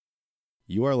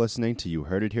You are listening to You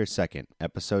Heard It Here Second,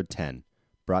 Episode 10,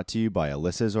 brought to you by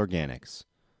Alyssa's Organics.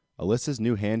 Alyssa's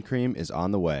new hand cream is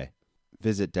on the way.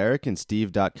 Visit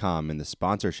DerekandSteve.com in the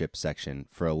sponsorship section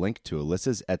for a link to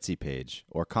Alyssa's Etsy page,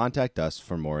 or contact us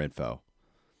for more info.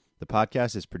 The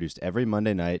podcast is produced every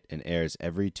Monday night and airs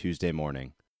every Tuesday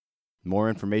morning. More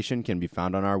information can be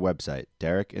found on our website,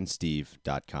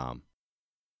 DerekandSteve.com.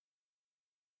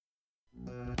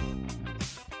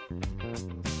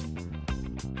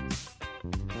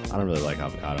 I don't really like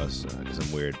avocados because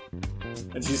I'm weird.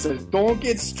 And she says, "Don't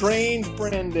get strange,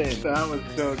 Brendan." That was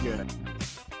so good.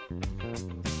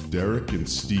 Derek and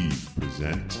Steve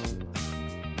present.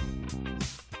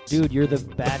 Dude, you're the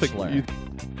Bachelor.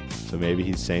 So maybe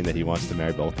he's saying that he wants to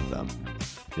marry both of them.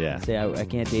 Yeah. Say, I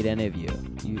can't date any of you.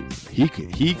 He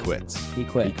quits. He quits. He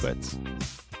quits.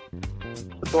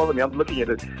 What's wrong with me? I'm looking at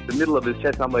the middle of his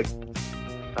chest. And I'm like,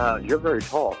 you're very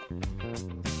tall.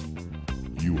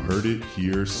 You heard it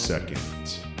here second.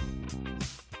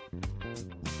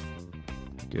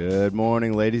 Good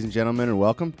morning, ladies and gentlemen, and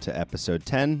welcome to episode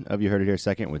 10 of You Heard It Here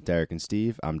Second with Derek and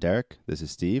Steve. I'm Derek. This is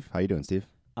Steve. How you doing, Steve?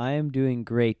 I am doing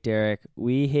great, Derek.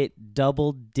 We hit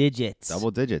double digits.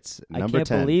 Double digits. I Number can't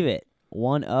 10. believe it.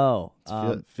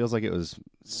 1-0. Feels like it was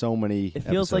so many It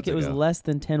feels like it was ago. less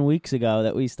than 10 weeks ago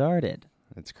that we started.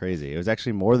 It's crazy. It was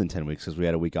actually more than 10 weeks because we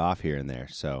had a week off here and there.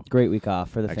 So Great week off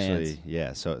for the actually, fans.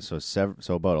 yeah.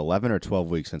 So about 11 or 12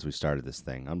 weeks since we started this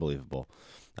thing. Unbelievable.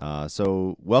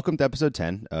 So welcome to episode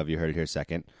 10 of You Heard It Here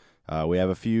Second. We have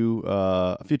a few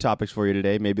topics for you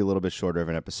today. Maybe a little bit shorter of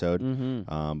an episode,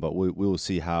 but we will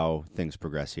see how things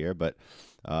progress here. But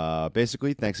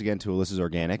basically, thanks again to Alyssa's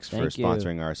Organics for Thank you.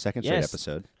 sponsoring our second straight Yes.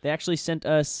 episode. They actually sent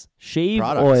us shave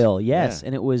Products. oil, yes, Yeah.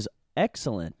 and it was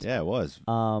excellent. Yeah, it was.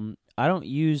 I don't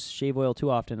use shave oil too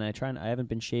often. I haven't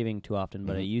been shaving too often,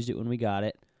 but I used it when we got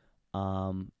it.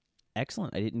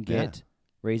 Excellent. I didn't get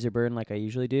razor burn like I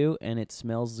usually do, and it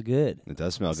smells good. It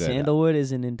does smell good. Sandalwood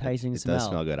is an enticing It smell. does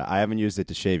smell good. I haven't used it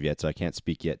to shave yet, so I can't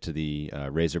speak yet to the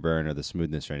razor burn or the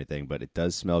smoothness or anything, but it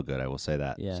does smell good. I will say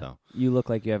that. Yeah. So You look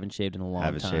like you haven't shaved in a long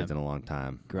haven't time. shaved in a long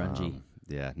time. Grungy.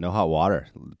 Yeah, no hot water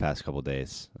the past couple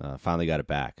days. Finally got it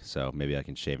back, so maybe I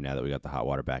can shave now that we got the hot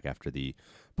water back after the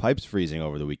pipes freezing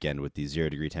over the weekend with these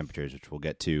 0-degree temperatures, which we'll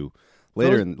get to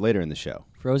later in the show.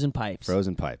 Frozen pipes.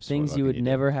 Frozen pipes. Things What you can would do?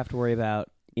 never have to worry about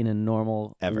in a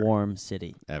normal, Ever. warm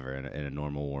city. Ever in a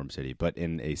normal warm city, but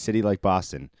in a city like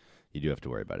Boston, you do have to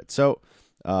worry about it. So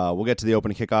we'll get to the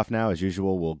opening kickoff now. As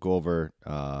usual, we'll go over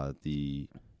the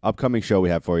upcoming show we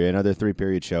have for you, another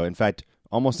 3-period show. In fact,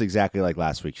 almost exactly like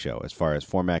last week's show as far as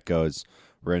format goes.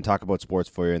 We're going to talk about sports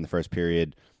for you in the first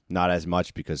period. Not as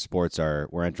much because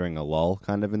we're entering a lull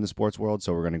kind of in the sports world,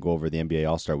 so we're going to go over the NBA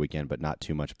All-Star Weekend, but not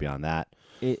too much beyond that.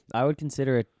 I would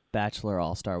consider it Bachelor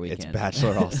All-Star Weekend. It's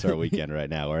Bachelor All-Star Weekend right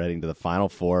now. We're heading to the Final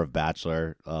Four of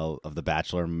the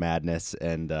Bachelor Madness,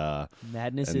 and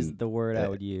Madness is the word I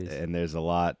would use. And there's a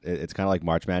lot. It's kind of like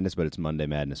March Madness, but it's Monday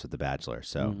Madness with The Bachelor.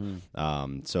 So,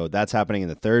 so that's happening in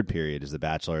the third period is The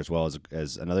Bachelor, as well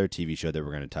as another TV show that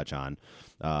we're going to touch on,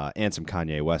 and some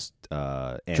Kanye West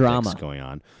antics Drama going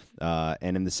on.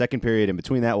 And in the second period, in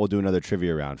between that, we'll do another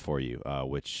trivia round for you,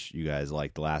 which you guys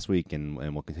liked last week, and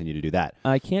we'll continue to do that.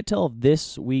 I can't tell if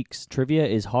this week's trivia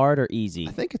is hard or easy.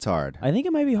 I think it's hard. I think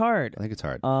it might be hard. I think it's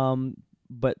hard.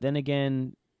 But then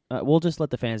again, we'll just let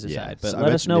the fans decide. But So I let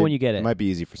bet us know when you get it. It might be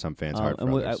easy for some fans, hard for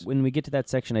and others. when we get to that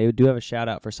section, I do have a shout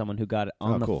out for someone who got it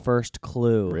on the cool. first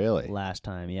clue. Really? Last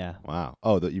time, yeah. Wow.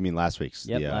 Oh, you mean last week's?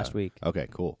 Yep, last week. Okay,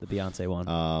 cool. The Beyonce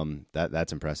one.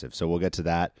 That's impressive. So we'll get to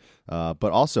that.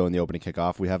 But also in the opening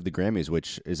kickoff, we have the Grammys,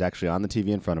 which is actually on the TV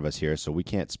in front of us here. So we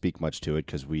can't speak much to it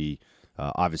because we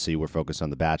obviously we're focused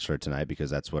on The Bachelor tonight because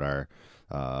that's what our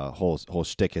whole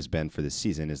shtick has been for this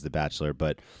season is The Bachelor.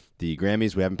 But the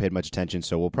Grammys, we haven't paid much attention,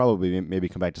 so we'll probably maybe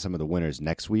come back to some of the winners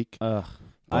next week. Ugh.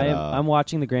 But, I'm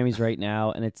watching the Grammys right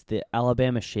now, and it's the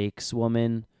Alabama Shakes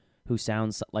woman who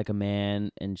sounds like a man,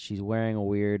 and she's wearing a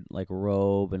weird like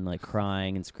robe and like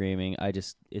crying and screaming.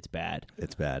 It's bad.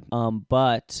 It's bad.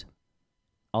 But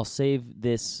I'll save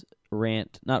this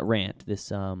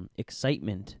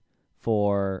excitement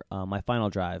for my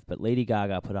final drive. But Lady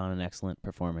Gaga put on an excellent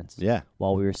performance. Yeah.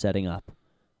 While we were setting up,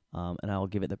 and I will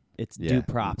give it its due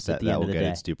props at the end of the day. That will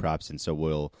get its due props, and so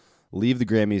we'll leave the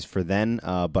Grammys for then.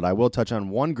 But I will touch on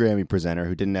one Grammy presenter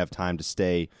who didn't have time to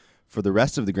stay for the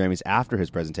rest of the Grammys after his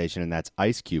presentation, and that's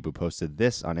Ice Cube, who posted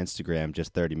this on Instagram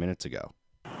just 30 minutes ago.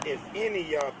 If any of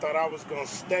y'all thought I was gonna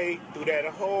stay through that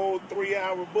whole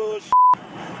 3-hour bullshit,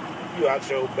 you out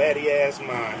your batty ass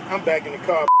mind. I'm back in the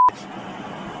car,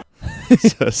 bitch.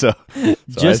 so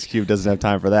Ice Cube doesn't have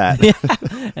time for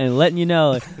that. And letting you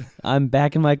know, I'm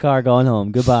back in my car going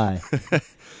home. Goodbye.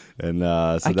 And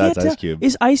so I that's can't tell. Ice Cube.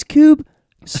 Is Ice Cube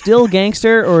still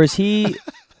gangster, or is he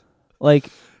like?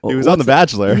 He was on The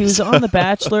Bachelor. He was on The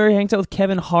Bachelor. He hangs out with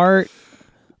Kevin Hart.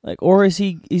 Like, or is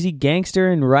he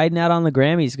gangster and riding out on the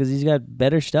Grammys because he's got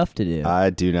better stuff to do?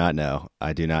 I do not know.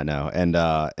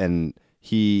 And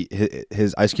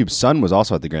his Ice Cube's son was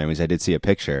also at the Grammys. I did see a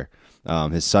picture.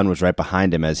 His son was right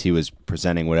behind him as he was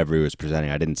presenting whatever he was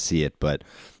presenting. I didn't see it, but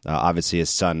obviously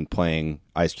his son playing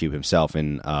Ice Cube himself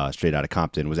in Straight Outta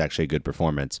Compton was actually a good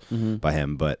performance by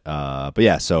him. But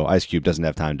yeah, so Ice Cube doesn't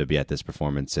have time to be at this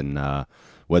performance, and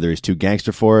whether he's too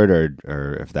gangster for it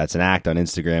or if that's an act on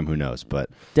Instagram, who knows? But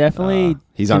definitely,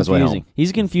 he's on his way home.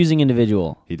 He's a confusing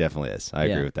individual. He definitely is. I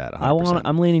agree with that. 100%.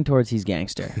 I'm leaning towards he's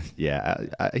gangster. Yeah,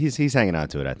 he's hanging on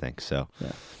to it, I think. So,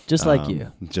 just like you,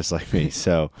 just like me.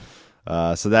 So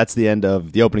that's the end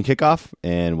of the opening kickoff,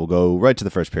 and we'll go right to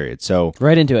the first period. So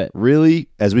right into it. Really,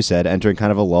 as we said, entering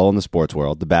kind of a lull in the sports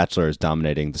world. The Bachelor is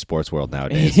dominating the sports world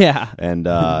nowadays. Yeah, and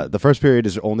the first period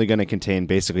is only going to contain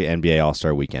basically NBA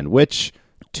All-Star Weekend, which,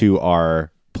 to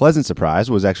our pleasant surprise,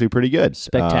 was actually pretty good.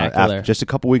 Spectacular. Just a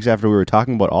couple weeks after we were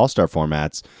talking about All-Star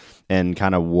formats and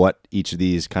kind of what each of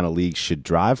these kind of leagues should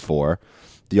drive for,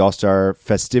 the All-Star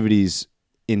festivities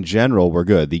in general were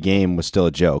good. The game was still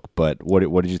a joke, but what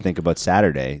did you think about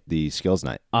Saturday, the skills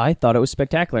night? I thought it was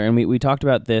spectacular, and we talked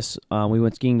about this. We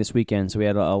went skiing this weekend, so we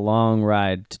had a long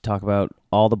ride to talk about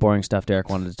all the boring stuff Derek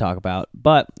wanted to talk about,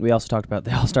 but we also talked about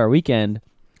the All-Star Weekend.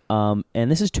 And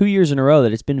this is 2 years in a row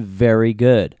that it's been very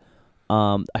good.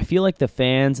 I feel like the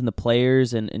fans and the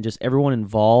players and just everyone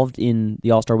involved in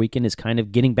the All-Star Weekend is kind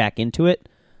of getting back into it.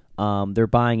 They're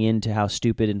buying into how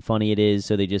stupid and funny it is,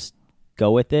 so they just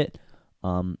go with it.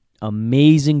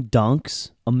 Amazing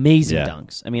dunks.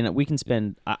 Dunks. I mean, we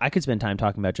can I could spend time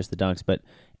talking about just the dunks, but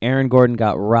Aaron Gordon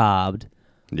got robbed.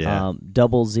 Yeah.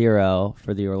 0-0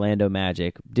 for the Orlando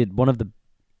Magic. Did one of the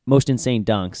most insane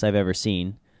dunks I've ever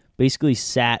seen. Basically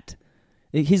sat,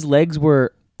 his legs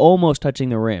were almost touching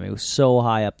the rim. It was so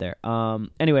high up there.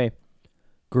 Anyway,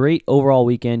 great overall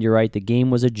weekend. You're right, the game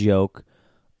was a joke,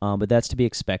 but that's to be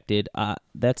expected.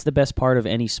 That's the best part of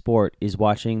any sport, is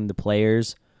watching the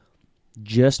players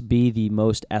just be the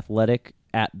most athletic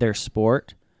at their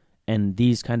sport, and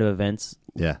these kind of events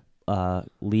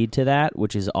lead to that,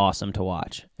 which is awesome to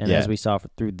watch. And as we saw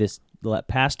through this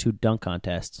past two dunk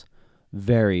contests,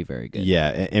 very, very good.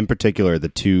 Yeah, in particular, the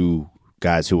two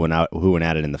guys who went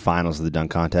at it in the finals of the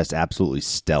dunk contest, absolutely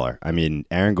stellar. I mean,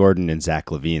 Aaron Gordon and Zach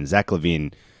LaVine. Zach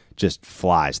LaVine just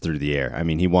flies through the air. I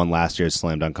mean, he won last year's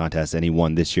slam dunk contest, and he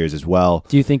won this year's as well.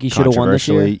 Do you think he should have won this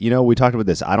year? You know, we talked about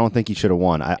this. I don't think he should have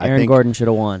won. I think Gordon should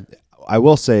have won. I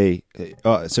will say.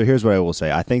 So here's what I will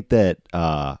say. I think that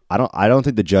I don't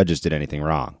think the judges did anything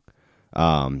wrong.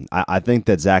 I think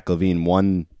that Zach LaVine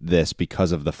won this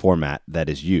because of the format that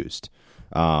is used.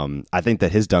 I think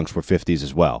that his dunks were 50s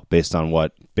as well, based on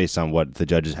what the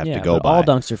judges have to go by. All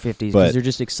dunks are 50s because they're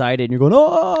just excited and you're going,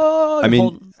 oh! I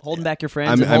mean, holding back your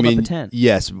friends and holding up a 10.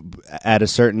 Yes, at a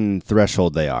certain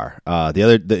threshold they are.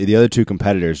 The other two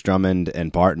competitors, Drummond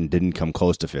and Barton, didn't come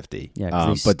close to 50.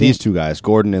 Yeah, but these two guys,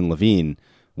 Gordon and LaVine,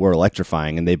 were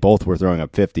electrifying, and they both were throwing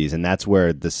up 50s, and that's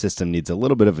where the system needs a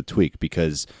little bit of a tweak,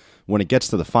 because when it gets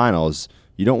to the finals,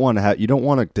 you don't want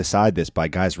to decide this by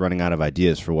guys running out of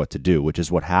ideas for what to do, which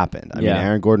is what happened. I mean,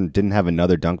 Aaron Gordon didn't have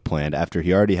another dunk planned after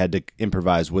he already had to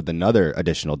improvise with another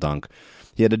additional dunk.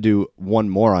 He had to do one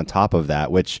more on top of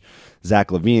that, which Zach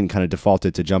LaVine kind of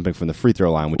defaulted to jumping from the free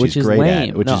throw line, which he's great lame.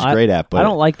 at. But I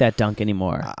don't like that dunk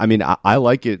anymore. I mean, I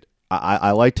like it.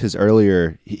 I liked his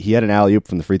earlier. He had an alley-oop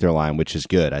from the free throw line, which is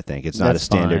good. I think it's not a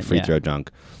standard free throw dunk.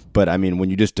 But, I mean, when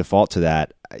you just default to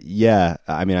that,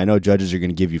 I mean, I know judges are going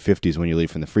to give you 50s when you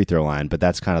leave from the free throw line, but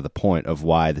that's kind of the point of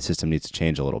why the system needs to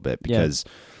change a little bit, because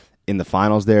in the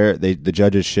finals there, the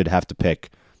judges should have to pick,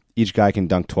 each guy can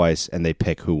dunk twice, and they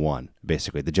pick who won,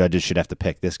 basically. The judges should have to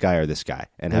pick this guy or this guy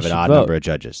and have an odd number of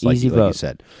judges, like you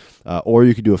said. Or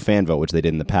you could do a fan vote, which they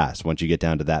did in the past. Once you get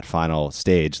down to that final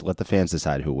stage, let the fans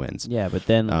decide who wins. Yeah, but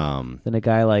then a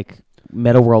guy like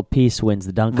Meta World Peace wins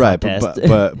the dunk contest.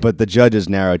 But the judges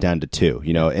narrow it down to two.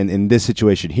 You know, and in this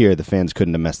situation here, the fans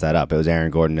couldn't have messed that up. It was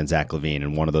Aaron Gordon and Zach LaVine,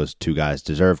 and one of those two guys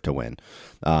deserved to win.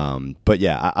 But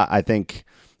yeah, I think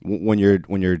when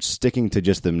you're sticking to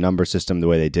just the number system the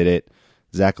way they did it,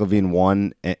 Zach LaVine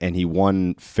won, and he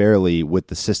won fairly with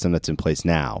the system that's in place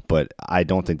now. But I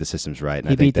don't think the system's right,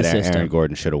 and I think that Aaron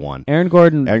Gordon should have won. Aaron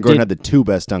Gordon had the two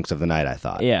best dunks of the night, I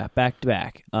thought. Yeah, back to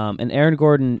back. And Aaron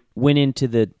Gordon went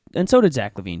into and so did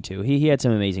Zach LaVine too. He had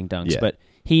some amazing dunks, but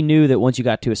he knew that once you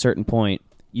got to a certain point,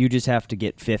 you just have to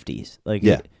get 50s. Like,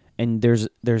 Yeah. and there's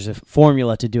a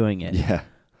formula to doing it. Yeah.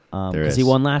 There Because is. he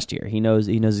won last year. He knows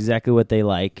exactly what they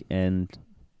like, and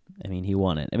I mean, he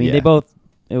won it. I mean, Yeah. they both.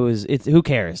 It's who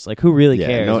cares? Like, who really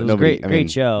cares? No, it was nobody, a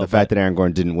great show. The fact that Aaron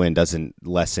Gordon didn't win doesn't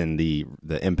lessen the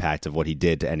impact of what he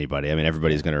did to anybody. I mean,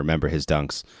 everybody's going to remember his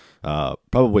dunks,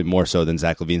 probably more so than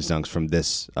Zach LaVine's dunks from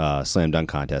this slam dunk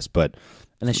contest. But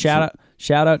and a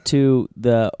shout out to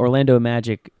the Orlando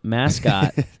Magic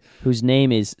mascot, whose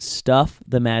name is Stuff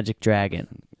the Magic Dragon.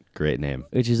 great name.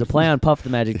 Which is a play on Puff the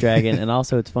Magic Dragon, and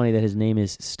also it's funny that his name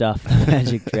is Stuff the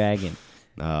Magic Dragon.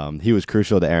 He was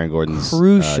crucial to Aaron Gordon's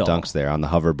dunks there on the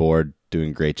hoverboard, doing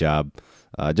a great job.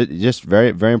 Just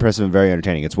very, very impressive and very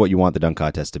entertaining. It's what you want the dunk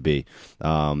contest to be.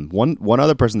 One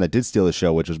other person that did steal the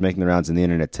show, which was making the rounds on the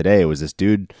internet today, was this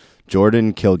dude,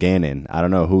 Jordan Kilgannon. I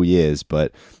don't know who he is,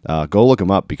 but go look him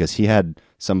up because he had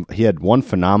one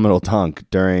phenomenal dunk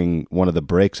during one of the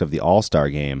breaks of the All-Star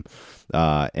game,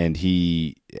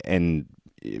 and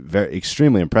very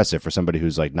extremely impressive for somebody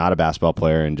who's like not a basketball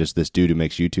player and just this dude who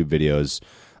makes YouTube videos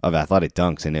of athletic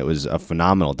dunks, and it was a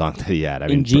phenomenal dunk that he had. I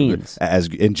mean, jeans, as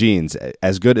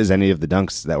good as any of the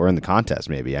dunks that were in the contest.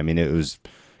 Maybe I mean it was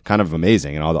kind of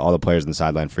amazing, and all the players on the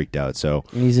sideline freaked out. So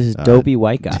and he's this dopey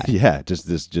white guy. Yeah, just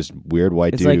weird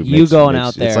white it's dude. It's like you going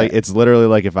out there. It's literally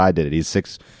like if I did it. He's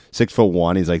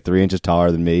 6'1". He's like 3 inches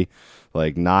taller than me.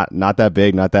 Like not that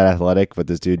big, not that athletic, but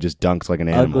this dude just dunks like an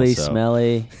animal. Ugly,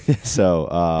 smelly, so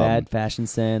bad fashion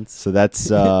sense. So that's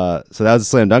so that was a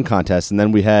slam dunk contest, and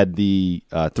then we had the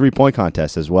 3-point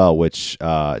contest as well, which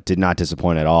did not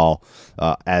disappoint at all,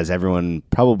 as everyone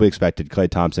probably expected. Klay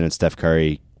Thompson and Steph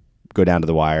Curry go down to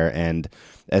the wire, and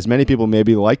as many people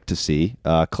maybe like to see,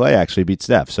 Klay actually beat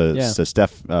Steph. So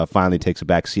Steph finally takes a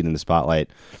back seat in the spotlight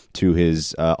to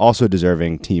his also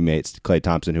deserving teammates, Klay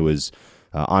Thompson, who was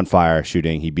on fire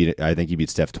shooting. I think he beat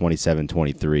Steph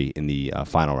 27-23 in the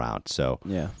final round. So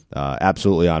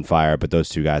absolutely on fire. But those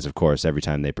two guys, of course, every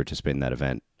time they participate in that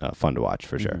event, fun to watch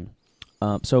for sure.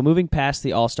 So moving past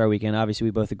the All-Star weekend, obviously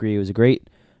we both agree it was a great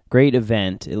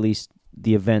event, at least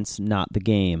the event's not the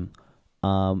game.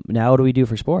 Now what do we do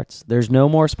for sports? There's no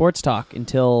more sports talk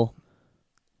until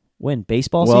when?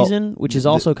 Baseball season? Which is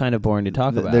also kind of boring to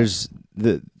talk about.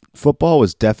 Football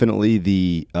was definitely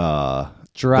the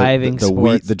driving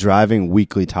sports. The driving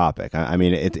weekly topic. I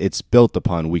mean, it's built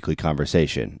upon weekly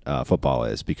conversation. Football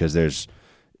is, because there's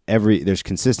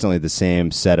consistently the same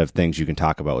set of things you can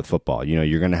talk about with football. You know,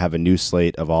 you're going to have a new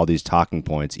slate of all these talking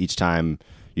points each time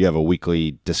you have a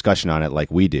weekly discussion on it,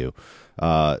 like we do.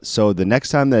 So the next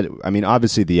time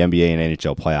obviously the NBA and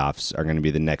NHL playoffs are going to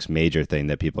be the next major thing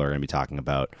that people are going to be talking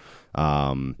about.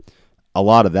 A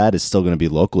lot of that is still going to be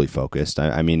locally focused.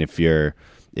 I mean, if you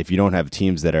don't have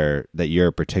teams that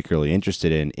you're particularly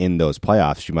interested in those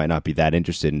playoffs, you might not be that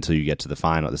interested until you get to the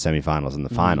semifinals, and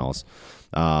the finals.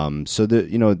 So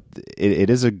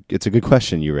it's a good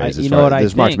question you raise.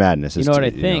 There's March Madness. You know what I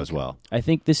think as well. I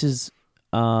think this is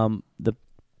the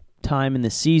time in the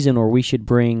season where we should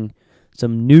bring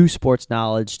some new sports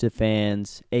knowledge to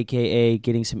fans, aka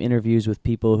getting some interviews with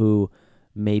people who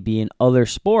may be in other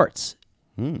sports.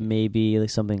 Maybe like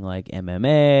something like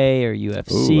MMA or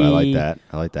UFC. Ooh, I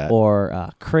like that. Or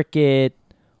cricket,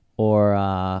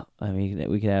 or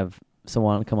we could have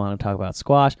someone come on and talk about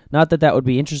squash. Not that would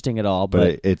be interesting at all,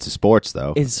 but it's sports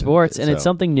though. It's sports, and it's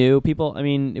something new. People, I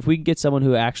mean, if we could get someone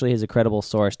who actually has a credible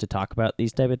source to talk about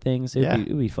these type of things,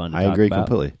 it'd be fun. I agree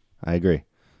completely. I agree.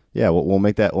 Yeah, we'll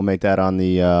make that on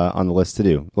the list to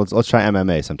do. Let's try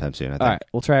MMA sometime soon. I think. All right,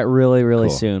 we'll try it really Cool.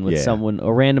 soon with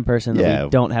a random person that we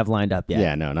don't have lined up yet.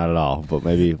 Yeah, no, not at all. But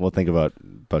maybe we'll think about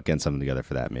getting something together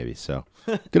for that. Maybe so.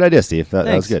 Good idea, Steve.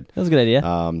 That was good. That was a good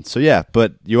idea. So yeah,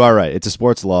 but you are right. It's a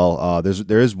sports lull.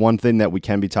 There is one thing that we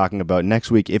can be talking about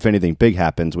next week if anything big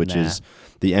happens, which is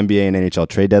the NBA and NHL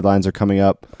trade deadlines are coming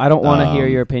up. I don't want to hear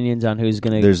your opinions on who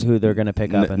they're gonna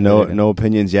pick up. No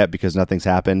opinions yet because nothing's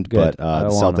happened. Good. But the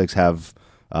Celtics have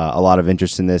a lot of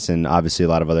interest in this, and obviously a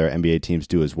lot of other NBA teams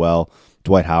do as well.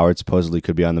 Dwight Howard supposedly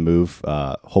could be on the move.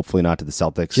 Hopefully not to the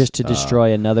Celtics, just to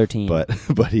destroy another team. But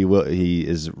he will. He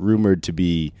is rumored to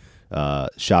be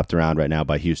shopped around right now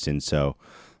by Houston. So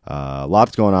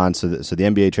lots going on. So the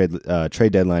NBA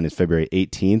trade deadline is February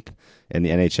 18th, and the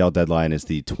NHL deadline is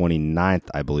the 29th,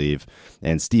 I believe.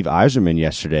 And Steve Yzerman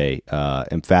yesterday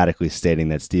emphatically stating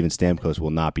that Steven Stamkos will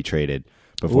not be traded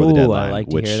before the deadline, I like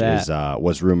to which hear that.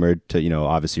 Was rumored to,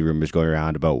 obviously rumors going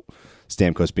around about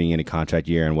Stamkos being in a contract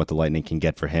year and what the Lightning can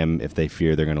get for him if they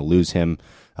fear they're going to lose him.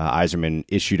 Yzerman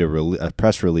issued a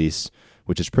press release,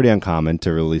 which is pretty uncommon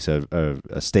to release a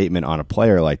statement on a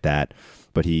player like that.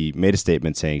 but he made a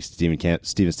statement saying Steven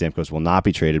Stamkos will not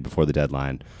be traded before the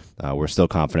deadline. We're still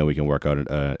confident we can work out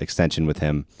an extension with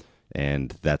him,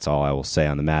 and that's all I will say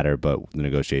on the matter, but the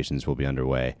negotiations will be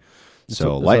underway.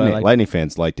 So Lightning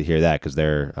fans like to hear that because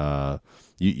they're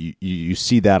you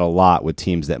see that a lot with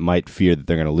teams that might fear that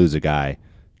they're going to lose a guy.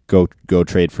 Go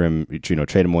trade for him,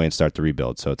 trade him away and start the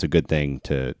rebuild. So it's a good thing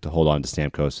to hold on to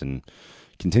Stamkos and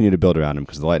continue to build around him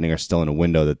because the Lightning are still in a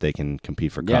window that they can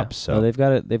compete for cups. So they've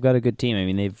got a good team. I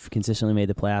mean, they've consistently made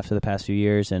the playoffs for the past few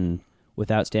years, and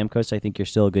without Stamkos, I think you're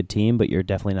still a good team, but you're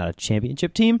definitely not a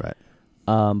championship team. Right.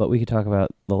 But we could talk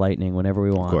about the Lightning whenever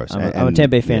we want. Of course. I'm a Tampa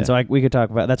Bay fan, so we could talk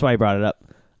about. That's why I brought it up.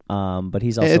 But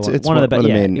he's also it's one of the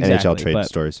main exactly. NHL trade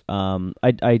stories.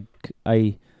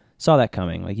 I saw that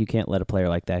coming. Like, you can't let a player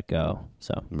like that go.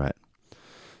 So right.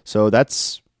 So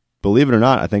that's, believe it or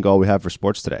not, I think all we have for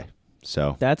sports today.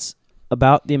 So that's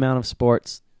about the amount of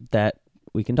sports that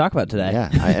we can talk about today.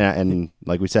 Yeah, and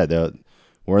like we said,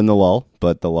 we're in the lull,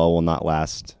 but the lull will not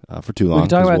last for too long. We can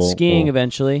talk about skiing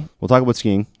eventually. We'll talk about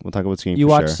skiing. You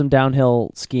watched some downhill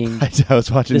skiing. I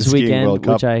was watching this the Skiing weekend, World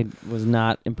Cup, which I was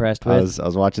not impressed with. I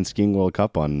was watching Skiing World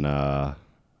Cup on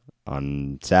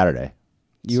Saturday.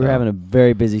 You were having a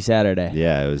very busy Saturday.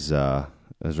 Yeah, it was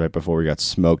right before we got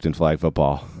smoked in flag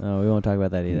football. Oh, we won't talk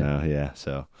about that either. No, yeah.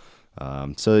 So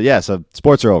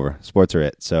sports are over. Sports are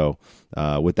it. So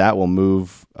with that, we'll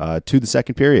move to the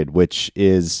second period, which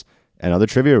is another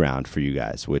trivia round for you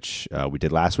guys, which we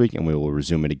did last week, and we will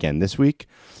resume it again this week.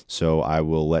 So I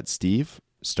will let Steve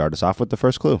start us off with the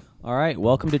first clue. All right,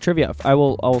 welcome to trivia. I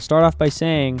will start off by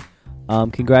saying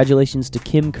congratulations to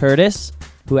Kim Curtis,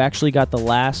 who actually got the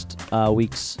last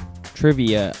week's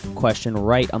trivia question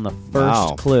right on the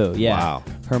first clue. Yeah. Wow.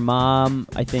 Her mom,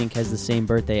 I think, has the same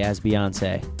birthday as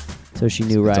Beyonce, so she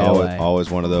knew right away. Always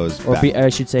one of those. Or I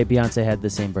should say Beyonce had the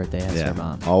same birthday as her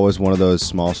mom. Always one of those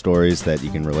small stories that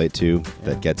you can relate to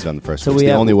that gets it on the first clue. It's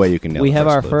the only way you can nail it. We have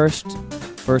our first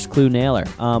clue nailer.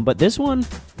 But this one,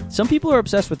 some people are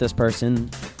obsessed with this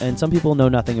person, and some people know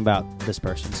nothing about this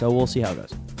person. So we'll see how it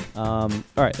goes. All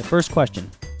right, the first question.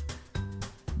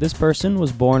 This person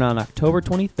was born on October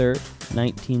 23rd,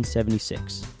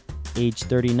 1976. Age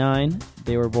 39,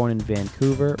 they were born in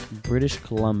Vancouver, British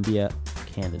Columbia,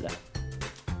 Canada.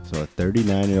 So a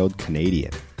 39-year-old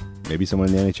Canadian. Maybe someone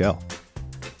in the NHL.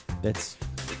 That's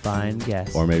fine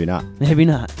guess. Or maybe not. Maybe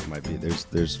not. It might be.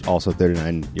 There's also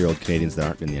 39-year-old Canadians that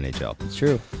aren't in the NHL. It's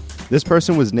true. This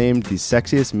person was named the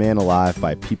sexiest man alive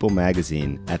by People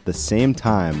magazine at the same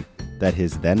time that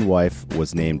his then-wife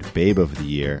was named Babe of the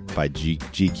Year by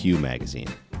GQ magazine.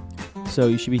 So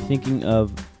you should be thinking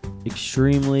of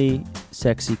extremely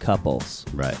sexy couples.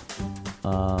 Right.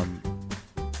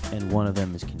 And one of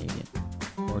them is Canadian.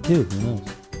 Or two, who knows?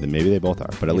 Then maybe they both are,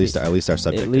 but at least our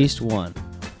subject. At least one.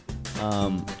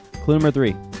 Clue number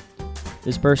 3.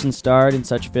 This person starred in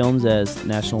such films as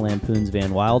National Lampoon's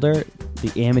Van Wilder, The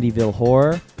Amityville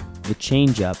Horror, The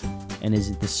Change-Up, and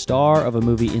is the star of a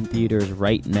movie in theaters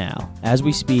right now. As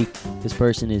we speak, this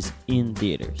person is in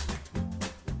theaters.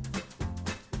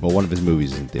 Well, one of his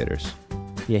movies is in theaters.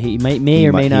 Yeah, he may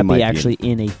or may not be actually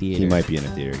in a theater. He might be in a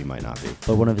theater, he might not be.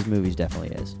 But one of his movies definitely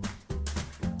is.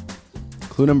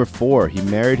 Clue number 4. He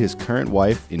married his current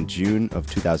wife in June of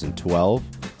 2012.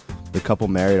 The couple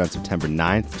married on September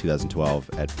 9th, 2012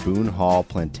 at Boone Hall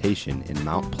Plantation in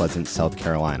Mount Pleasant, South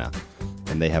Carolina.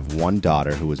 And they have one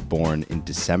daughter who was born in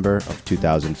December of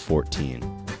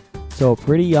 2014. So a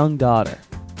pretty young daughter.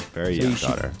 Very young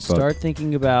daughter. Start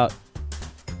thinking about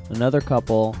another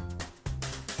couple,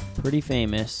 pretty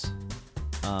famous.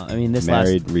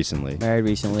 Married recently. Married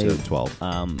recently. 2012.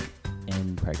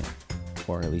 And pregnant,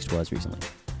 or at least was recently.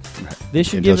 Right. This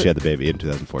should Until she had the baby in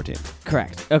 2014.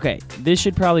 Correct. Okay, this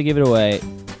should probably give it away.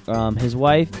 His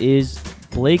wife is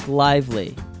Blake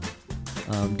Lively.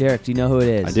 Derek, do you know who it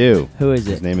is? I do. Who is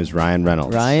it? His name is Ryan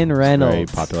Reynolds. Ryan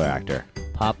Reynolds. Very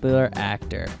popular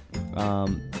actor.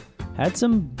 Had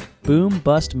some boom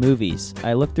bust movies.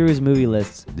 I looked through his movie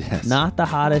list. Yes. Not the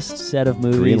hottest set of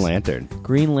movies.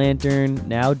 Green Lantern.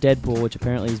 Now Deadpool, which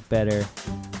apparently is better.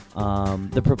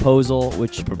 The Proposal,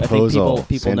 which I think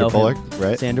people Sandra know Bullock, him.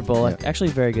 right? Sandra Bullock. Yeah. Actually,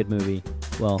 a very good movie.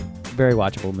 Well, very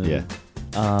watchable movie. Yeah.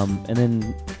 And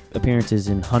then appearances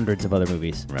in hundreds of other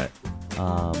movies. Right.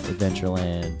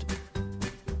 Adventureland.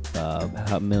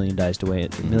 A Million Ways to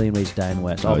Die in the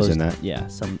West. Oh, he's in that? Yeah,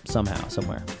 somehow,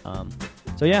 somewhere.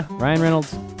 So yeah, Ryan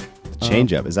Reynolds.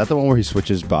 Change Up. Is that the one where he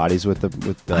switches bodies with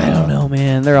the? I don't know,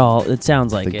 man. They're all. It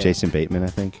sounds like it. Jason Bateman, I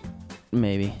think.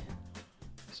 Maybe.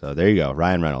 So there you go.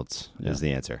 Ryan Reynolds is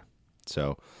the answer.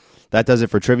 So that does it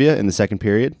for trivia in the second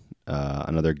period.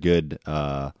 Another good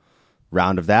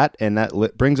round of that, and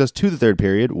that brings us to the third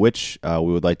period, which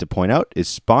we would like to point out is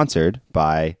sponsored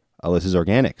by Alyssa's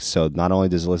Organics. So not only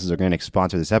does Alyssa's Organics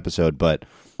sponsor this episode, but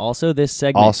Also this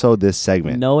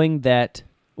segment. Knowing that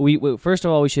we first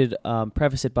of all, we should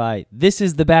preface it by, this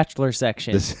is the Bachelor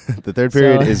section. The third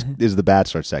period is the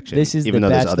Bachelor section. This is even the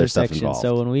though Bachelor there's other section. stuff involved.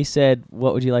 So when we said,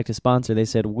 what would you like to sponsor? They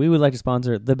said, we would like to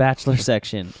sponsor the Bachelor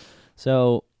section.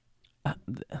 So, I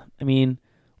mean,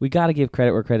 we got to give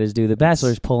credit where credit is due. The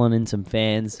Bachelor's pulling in some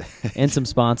fans and some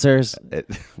sponsors.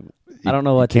 I don't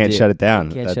know what to do. Can't shut it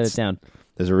down. Can't shut it down.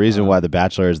 There's a reason why The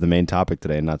Bachelor is the main topic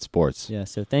today and not sports. Yeah,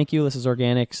 so thank you, Alyssa's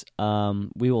Organics.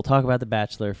 We will talk about The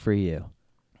Bachelor for you.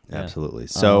 Absolutely.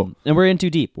 So, and we're in too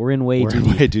deep. We're in way too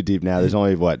deep. Way too deep now. There's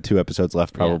only 2 episodes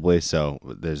left probably, so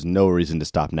there's no reason to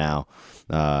stop now.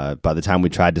 By the time we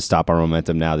tried to stop our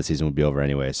momentum now, the season would be over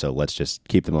anyway. So let's just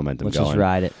keep the momentum going. Let's just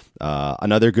ride it.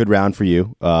 Another good round for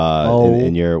you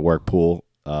in your work pool.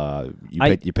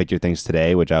 You picked your things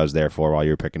today, which I was there for while you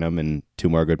were picking them, and 2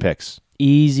 more good picks.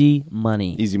 Easy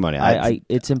money. Easy money.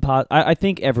 It's impossible. I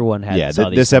think everyone had. Yeah,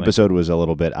 this episode was a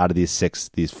little bit out of these 6.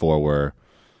 These 4 were.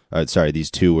 These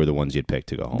 2 were the ones you'd pick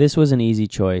to go home. This was an easy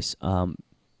choice.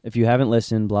 If you haven't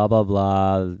listened, blah, blah,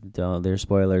 blah, there's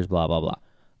spoilers, blah, blah,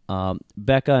 blah.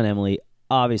 Becca and Emily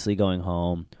obviously going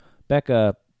home.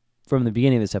 Becca, from the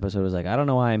beginning of this episode, was like, I don't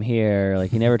know why I'm here.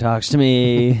 Like, he never talks to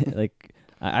me. Like,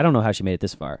 I don't know how she made it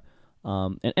this far.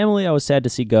 And Emily, I was sad to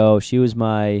see go. She was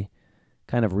my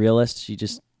kind of realist. She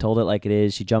just told it like it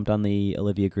is. She jumped on the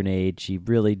Olivia grenade. She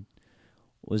really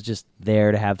was just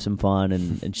there to have some fun,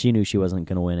 and she knew she wasn't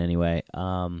going to win anyway.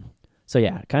 So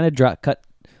yeah, kind of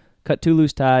cut 2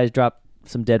 loose ties, drop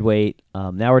some dead weight.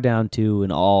 Now we're down to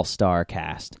an all-star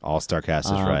cast. All-star cast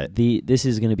is right. This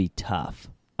is going to be tough.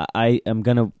 I am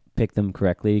going to pick them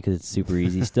correctly because it's super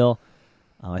easy still.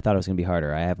 I thought it was going to be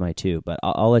harder. I have my 2, but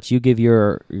I'll let you give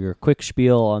your quick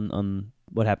spiel on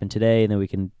what happened today, and then we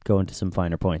can go into some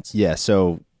finer points. Yeah,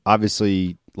 so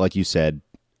obviously, like you said,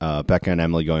 Becca and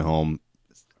Emily going home.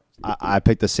 I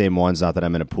picked the same ones. Not that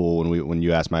I'm in a pool. When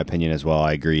you asked my opinion as well,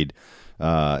 I agreed.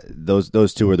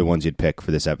 Those 2 were the ones you'd pick for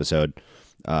this episode.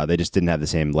 They just didn't have the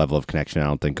same level of connection, I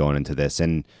don't think, going into this.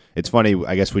 And it's funny,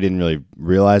 I guess we didn't really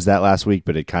realize that last week,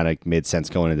 but it kind of made sense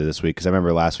going into this week. Because I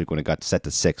remember last week when it got set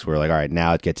to 6, we were like, all right,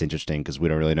 now it gets interesting because we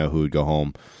don't really know who would go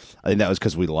home. I think that was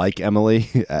because we like Emily.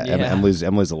 Emily's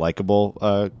a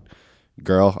likable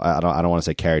girl. I don't want to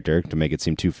say character to make it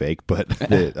seem too fake, but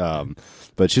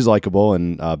but she's likable.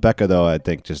 And Becca, though, I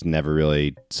think just never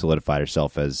really solidified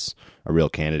herself as a real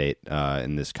candidate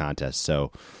in this contest.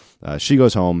 So she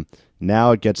goes home.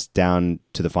 Now it gets down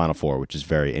to the final 4, which is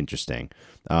very interesting.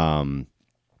 I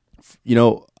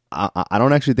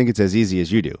don't actually think it's as easy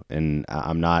as you do, and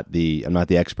I'm not the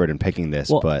expert in picking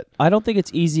this. Well, but I don't think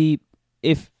it's easy.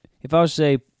 If I was to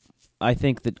say, I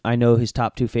think that I know his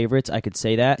top 2 favorites, I could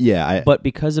say that. Yeah. But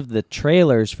because of the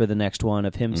trailers for the next one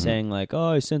of him saying like, "Oh,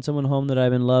 I sent someone home that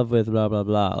I'm in love with," blah blah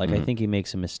blah. Like I think he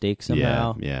makes a mistake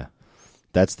somehow. Yeah.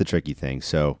 That's the tricky thing.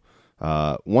 So.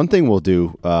 One thing we'll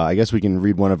do, I guess we can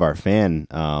read one of our fan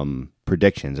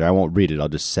predictions, or I won't read it, I'll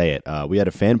just say it. We had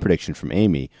a fan prediction from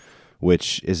Amy,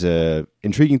 which is a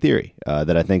intriguing theory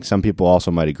that I think some people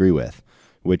also might agree with,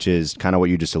 which is kind of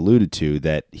what you just alluded to,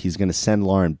 that he's going to send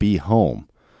Lauren B home,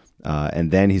 and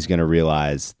then he's going to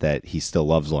realize that he still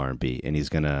loves Lauren B, and he's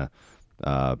going to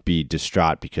be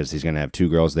distraught because he's going to have 2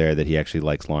 girls there that he actually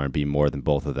likes Lauren B more than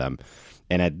both of them.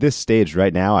 And at this stage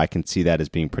right now, I can see that as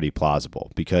being pretty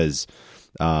plausible because,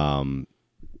 although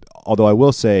I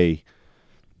will say,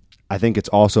 I think it's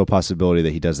also a possibility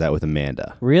that he does that with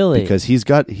Amanda. Really? Because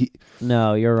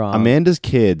No, you're wrong. Amanda's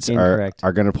kids Incorrect.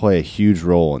 are going to play a huge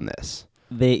role in this.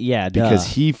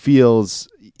 Because he feels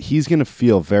he's going to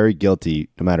feel very guilty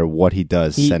no matter what he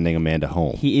does sending Amanda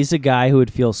home. He is a guy who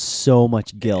would feel so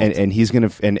much guilt. And he's going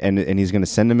to and he's going to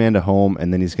send Amanda home,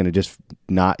 and then he's going to just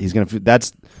not. He's going to.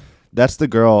 That's the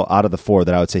girl out of the 4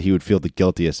 that I would say he would feel the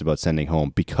guiltiest about sending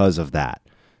home because of that.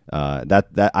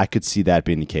 That I could see that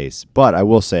being the case. But I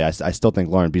will say I still think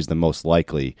Lauren B is the most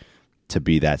likely to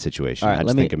be that situation. All right, I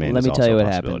just think Amanda's let me tell you also a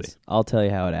what possibility. happens. I'll tell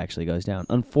you how it actually goes down.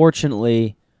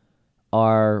 Unfortunately,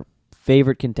 our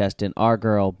favorite contestant, our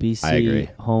girl, I agree.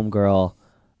 BC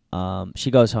homegirl,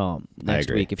 she goes home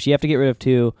next week. If she have to get rid of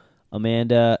 2,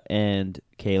 Amanda and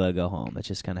Kayla go home. That's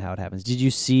just kind of how it happens. Did you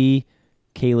see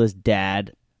Kayla's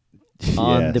dad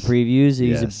on the previews?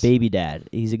 He's a baby dad.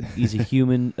 He's a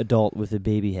human adult with a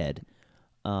baby head.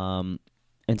 And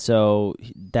so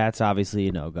that's obviously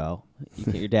a no-go.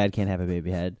 Your dad can't have a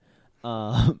baby head.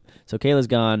 So Kayla's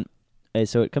gone.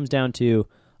 So it comes down to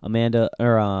Amanda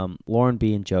or Lauren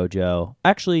B and JoJo.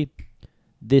 Actually,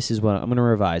 this is what I'm going to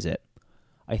revise it.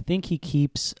 I think he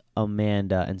keeps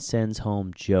Amanda and sends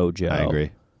home JoJo. I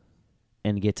agree.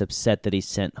 And gets upset that he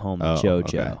sent home Oh,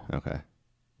 JoJo. Okay.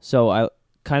 So I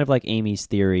kind of like Amy's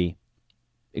theory,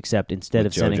 except instead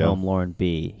With of sending JoJo? home Lauren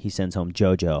B, he sends home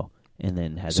JoJo and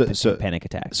then has a panic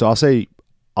attack. So I'll say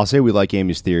we like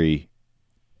Amy's theory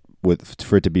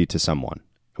for it to be to someone.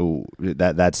 Ooh,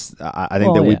 that's I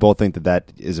think that we both think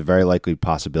that is a very likely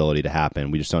possibility to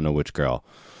happen. We just don't know which girl.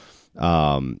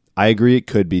 I agree it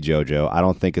could be JoJo. I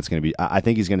don't think it's going to be. I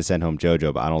think he's going to send home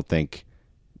JoJo, but I don't think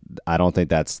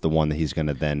that's the one that he's going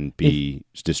to then be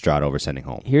distraught over sending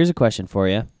home. Here's a question for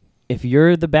you: if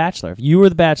you're the Bachelor, if you were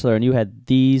the Bachelor and you had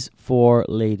these 4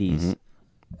 ladies,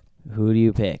 who do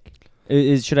you pick?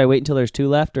 Should I wait until there's 2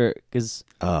 left, or because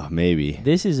maybe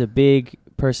this is a big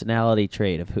personality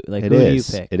trait of who? Like, It who do you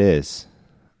is. pick? It is.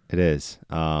 That's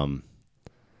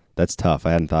tough.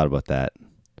 I hadn't thought about that.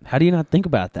 How do you not think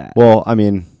about that? Well, I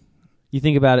mean, You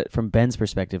think about it from Ben's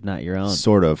perspective, not your own.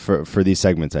 sort of for these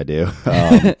segments. I do.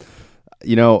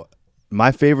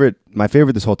 My favorite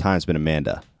this whole time has been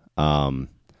Amanda.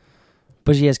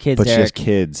 But she has kids, But Derek. she has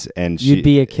kids, and You'd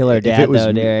be a killer if dad, it was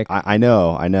though, me- Derek. I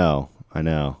know.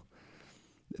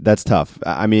 That's tough.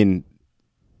 I mean,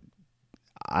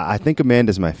 I think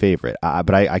Amanda's my favorite,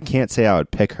 but I can't say I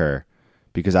would pick her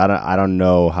because I don't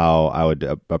know how I would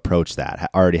approach that.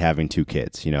 Already having 2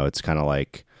 kids, it's kind of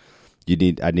like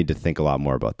I need to think a lot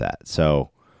more about that.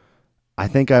 So I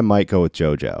think I might go with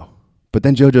JoJo, but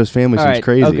then JoJo's family All seems right.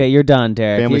 crazy. Okay, you're done,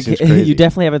 Derek. Family You- seems crazy. You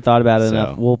definitely haven't thought about it So-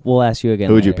 enough. We'll ask you again.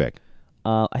 Who would you later. pick?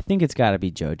 I think it's got to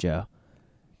be JoJo.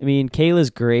 I mean,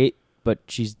 Kayla's great, but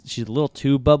she's a little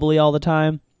too bubbly all the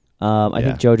time. I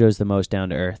think JoJo's the most down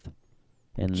to earth,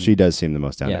 and She does seem the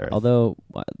most down to earth. Although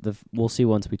we'll see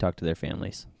once we talk to their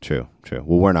families. True.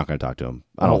 Well, we're not going to talk to him.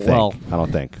 I Oh, don't think. well, I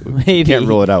don't think. maybe. We can't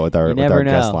rule it out with our You never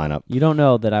know. guest lineup. You don't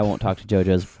know that I won't talk to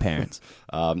JoJo's parents.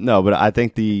 No, but I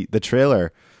think the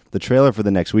trailer for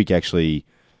the next week actually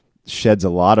sheds a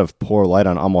lot of poor light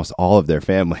on almost all of their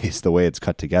families. The way it's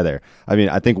cut together. I mean,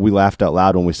 I think we laughed out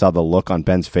loud when we saw the look on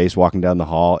Ben's face walking down the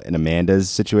hall in Amanda's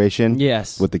situation.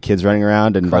 Yes. with the kids running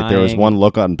around, and like there was Crying. one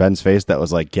look on Ben's face that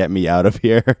was like, "Get me out of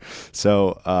here."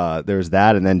 So there's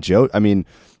that, and then Joe. I mean,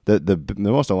 the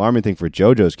most alarming thing for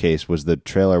JoJo's case was the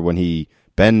trailer when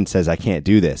Ben says, "I can't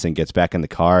do this," and gets back in the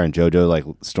car, and JoJo like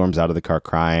storms out of the car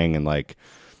crying, and like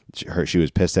she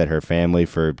was pissed at her family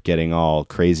for getting all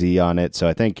crazy on it. So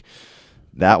I think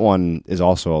that one is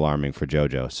also alarming for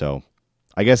JoJo. So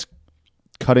I guess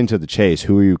cutting to the chase,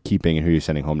 who are you keeping and who are you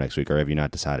sending home next week, or have you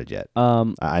not decided yet?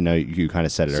 I know you kind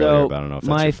of said it earlier, but I don't know if that's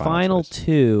my your final final choice.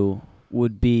 2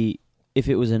 would be if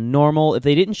it was if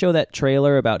they didn't show that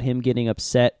trailer about him getting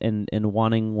upset and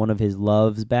wanting one of his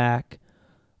loves back,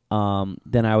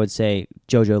 then I would say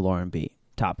JoJo, Lauren B,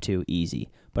 top 2, easy.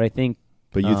 But I think.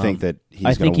 But you think that I he's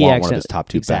going think to want one of his top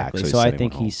 2 exactly. back. So I sending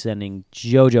think one home. he's sending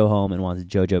JoJo home and wants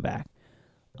JoJo back.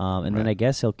 And then Right. I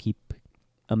guess he'll keep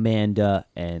Amanda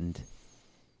and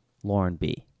Lauren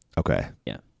B. Okay.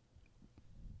 Yeah.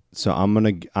 So I'm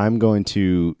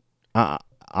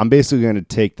basically going to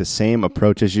take the same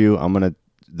approach as you.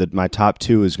 My top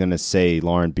 2 is going to say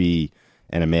Lauren B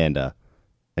and Amanda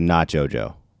and not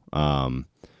JoJo.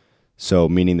 So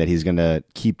meaning that he's going to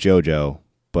keep JoJo,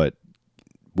 but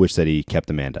wish that he kept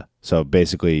Amanda. So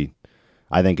basically,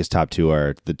 I think his top 2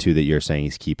 are the 2 that you're saying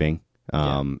he's keeping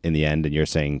in the end, and you're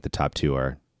saying the top 2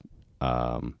 are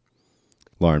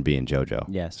Lauren B and JoJo.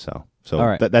 Yes. So All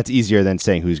right. that's easier than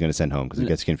saying who's going to send home because it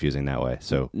gets confusing that way.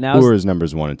 So Now who are his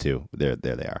numbers 1 and 2? There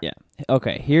they are. Yeah.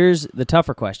 Okay, here's the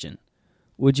tougher question.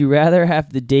 Would you rather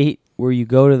have the date where you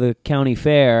go to the county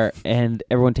fair and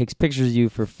everyone takes pictures of you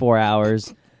for 4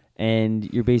 hours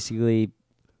and you're basically,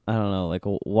 I don't know, like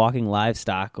walking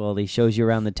livestock while he shows you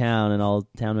around the town and all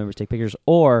town members take pictures,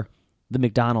 or the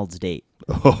McDonald's date,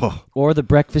 or the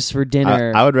breakfast for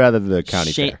dinner? I would rather the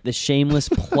county fair. The shameless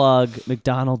plug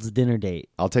McDonald's dinner date.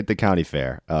 I'll take the county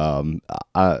fair.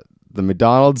 The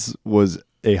McDonald's was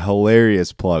a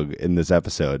hilarious plug in this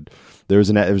episode. There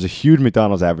was a huge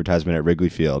McDonald's advertisement at Wrigley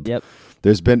Field. Yep.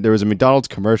 There was a McDonald's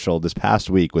commercial this past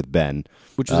week with Ben.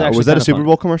 Which was actually was that a kinda Super fun.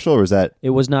 Bowl commercial or was that?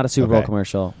 It was not a Super Bowl Okay.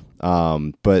 commercial.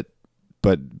 But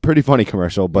pretty funny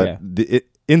commercial. But Yeah.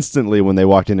 instantly when they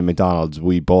walked into McDonald's,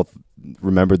 we both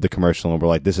remembered the commercial and we're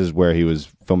like, this is where he was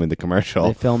filming the commercial.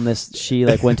 They filmed this. She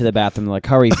went to the bathroom. Like,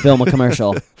 hurry, film a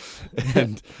commercial.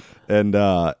 and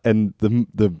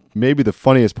the maybe the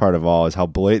funniest part of all is how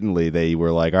blatantly they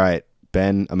were like, all right,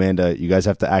 Ben, Amanda, you guys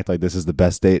have to act like this is the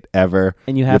best date ever.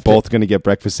 And you You're have to- both going to get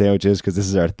breakfast sandwiches because this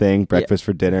is our thing, breakfast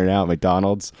for dinner now at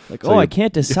McDonald's. Like, So I you-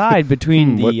 can't decide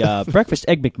between What the breakfast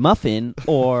egg McMuffin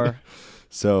or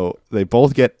So they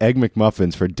both get Egg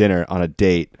McMuffins for dinner on a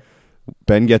date.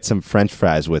 Ben gets some French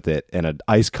fries with it and an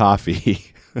iced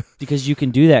coffee. Because you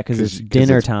can do that because it's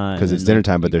dinner time. Because it's dinner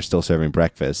time, but they're still serving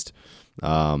breakfast.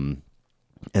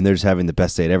 And they're just having the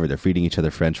best date ever. They're feeding each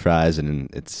other French fries, and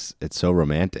it's so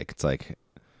romantic. It's like,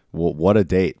 what a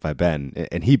date by Ben.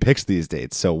 And he picks these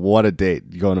dates, so what a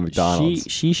date going to McDonald's.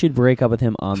 She should break up with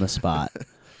him on the spot.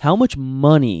 How much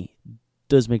money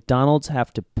does McDonald's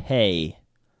have to pay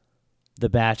The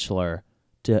Bachelor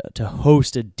to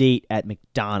host a date at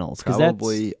McDonald's? Because that's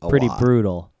Probably a pretty lot.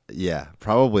 brutal. Yeah,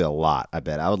 probably a lot, I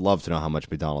bet. I would love to know how much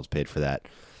McDonald's paid for that.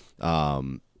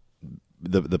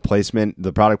 The placement,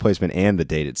 the product placement, and the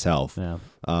date itself. Yeah.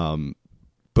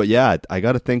 But yeah, I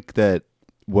got to think that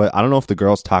I don't know if the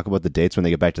girls talk about the dates when they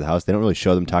get back to the house. They don't really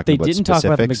show them talking They about didn't specifics.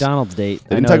 talk about the McDonald's date.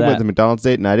 They didn't talk about the McDonald's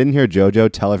date, and I didn't hear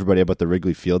JoJo tell everybody about the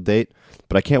Wrigley Field date.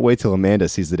 But I can't wait till Amanda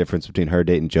sees the difference between her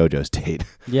date and JoJo's date.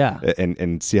 Yeah.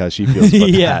 and see how she feels about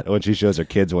Yeah. that when she shows her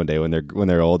kids one day when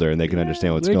they're older and they can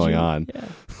understand what's going on.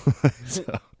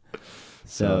 Yeah.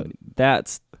 So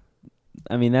that's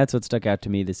what stuck out to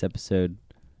me this episode.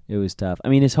 It was tough. I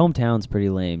mean, his hometown's pretty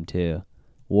lame too.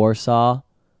 Warsaw,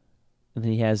 and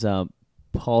then he has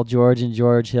Paul George and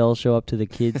George Hill show up to the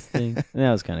kids thing. And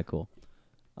that was kind of cool.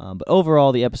 But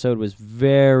overall, the episode was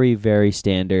very, very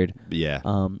standard. Yeah.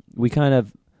 We kind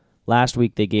of last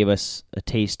week they gave us a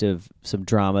taste of some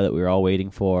drama that we were all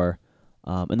waiting for.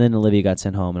 And then Olivia got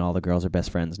sent home, and all the girls are best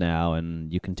friends now,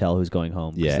 and you can tell who's going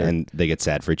home. Yeah, and they get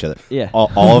sad for each other. Yeah.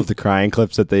 All of the crying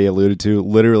clips that they alluded to,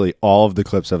 literally all of the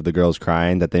clips of the girls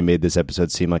crying that they made this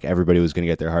episode seem like everybody was going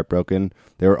to get their heart broken.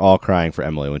 They were all crying for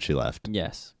Emily when she left.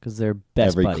 Yes, because they're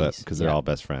best Every buddies. clip, because they're Yeah. all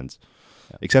best friends.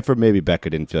 Yeah. Except for maybe Becca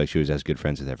didn't feel like she was as good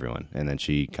friends with everyone, and then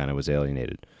she kind of was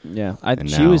alienated. Yeah, And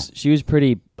she now- was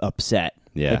pretty upset.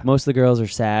 Yeah. Like most of the girls are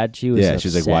sad. She was. Yeah,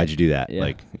 she's like, upset. "Why'd you do that?" Yeah.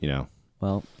 Like, you know,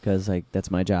 Well, because like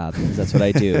that's my job. 'Cause that's what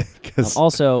I do. 'Cause-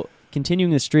 Also,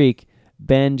 continuing the streak,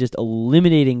 Ben just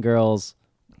eliminating girls.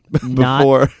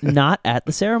 Before. not at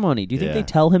the ceremony. Do you think Yeah. they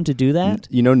tell him to do that?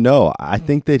 you know, no, I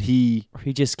think that Or he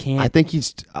just can't. I think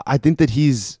that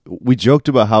he's. We joked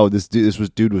about how this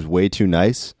dude was way too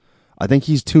nice. I think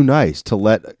he's too nice to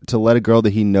let a girl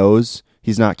that he knows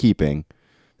he's not keeping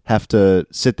have to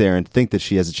sit there and think that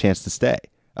she has a chance to stay.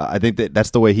 I think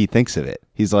that's the way he thinks of it.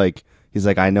 He's like,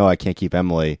 I know I can't keep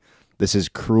Emily. This is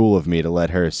cruel of me to let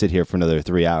her sit here for another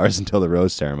 3 hours until the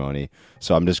rose ceremony.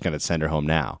 So I'm just going to send her home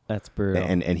now. That's brutal.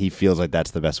 And he feels like that's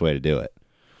the best way to do it.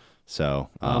 So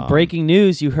breaking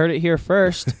news! You heard it here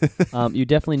first. You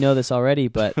definitely know this already,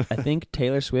 but I think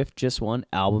Taylor Swift just won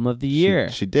Album of the Year.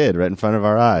 She did right in front of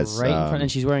our eyes. Right in front,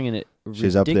 and she's wearing a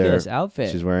She's up there. ridiculous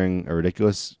outfit. She's wearing a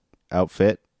ridiculous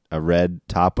outfit, a red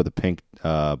top with a pink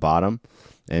bottom,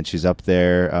 and she's up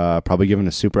there probably giving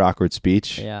a super awkward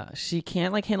speech. Yeah, she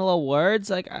can't handle a words.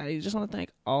 Like, I just want to thank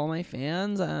all my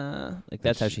fans.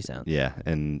 That's how she sounds. Yeah,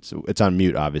 and so it's on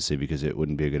mute obviously because it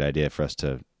wouldn't be a good idea for us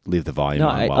to leave the volume No,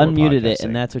 on. I while we're unmuted it, podcasting.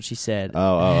 and that's what she said.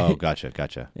 Oh,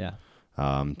 gotcha. Yeah.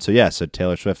 So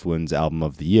Taylor Swift wins Album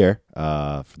of the Year.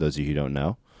 For those of you who don't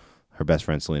know, her best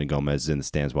friend Selena Gomez is in the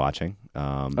stands watching.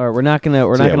 All right, we're not gonna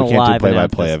we can't live do announce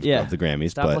play-by-play this. of the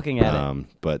Grammys. Stop but, looking at it.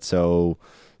 But so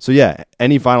yeah.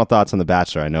 Any final thoughts on The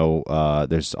Bachelor? I know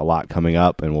there's a lot coming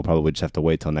up, and we'll probably just have to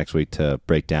wait till next week to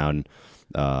break down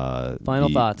Final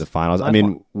thoughts. The finals. My I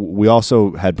mean, we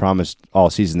also had promised all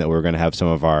season that we were going to have some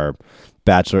of our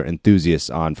Bachelor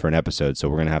enthusiasts on for an episode, so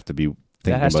we're going to have to be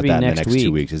thinking has to about be that in the next next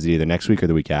 2 week. weeks. Is it either next week or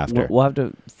the week after? We'll have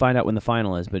to find out when the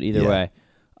final is, but either Yeah. way.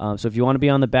 So if you want to be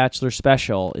on the Bachelor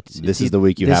special, This is the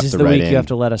week you have to This is the write week in you have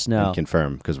to let us know. and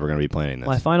confirm because we're going to be planning this.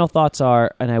 My final thoughts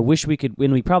are, and I wish we could,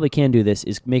 and we probably can do this,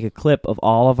 is make a clip of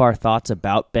all of our thoughts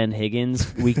about Ben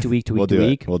Higgins week to week to week We'll to do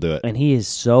week. it. We'll do it. And he is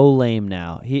so lame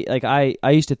now. I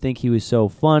used to think he was so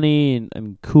funny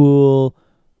and cool.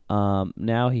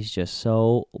 Now he's just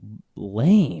so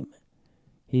lame.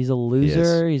 He's a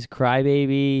loser. He's a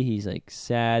crybaby. He's like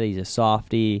sad. He's a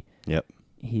softie. Yep.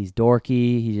 He's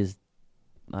dorky. He just,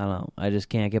 I don't know. I just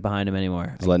can't get behind him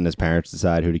anymore. He's letting his parents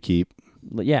decide who to keep.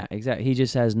 Yeah, exactly. He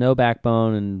just has no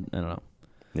backbone, and I don't know.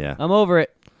 Yeah. I'm over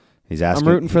it. He's asking.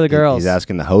 rooting for the girls. He's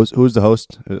asking the host. Who's the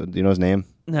host? Do you know his name?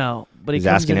 No, but He's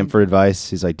asking him for advice.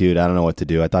 He's like, dude, I don't know what to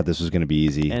do. I thought this was going to be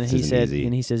easy. and This he isn't said, easy.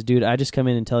 and he says, dude, I just come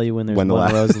in and tell you when there's When the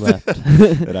one last- rose left.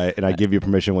 and I give you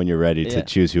permission when you're ready to Yeah.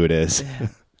 choose who it is.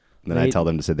 Then I Late- tell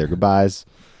them to say their goodbyes,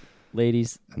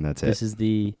 Ladies, and that's this it. is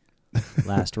the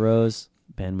last rose.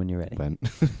 Ben, when you're ready. Ben.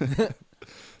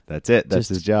 That's it. That's Just-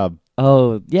 his job.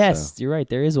 Oh, yes, you're right.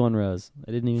 There is one rose.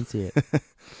 I didn't even see it.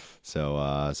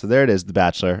 So there it is, The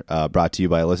Bachelor, brought to you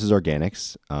by Alyssa's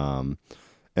Organics.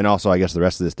 And also, I guess the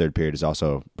rest of this third period is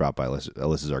also brought by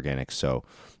Alyssa's Organics, so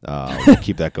we'll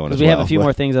keep that going as we well. have a few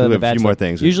more things other We than have a few Bachelor. more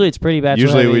things. Usually it's pretty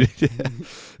Bachelor Usually heavy.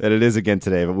 and it is again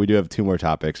today, but we do have 2 more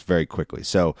topics very quickly.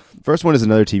 So first one is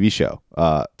another TV show.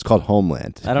 It's called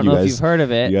Homeland. I don't know if you've heard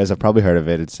of it. You guys have probably heard of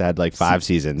it. It's had like 5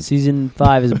 seasons. Season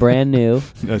 5 is brand new.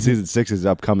 No, season 6 is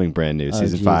upcoming, brand new.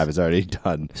 Season geez. 5 is already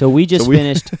done. So we just we-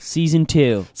 finished season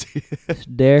 2.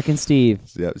 Derek and Steve.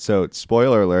 Yeah, so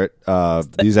spoiler alert,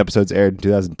 these episodes aired in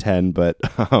 2010, but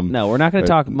No, we're not going or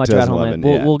to talk much about 2011,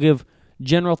 Homeland. yeah. We'll give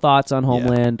general thoughts on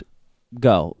Homeland.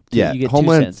 Go. Yeah, You get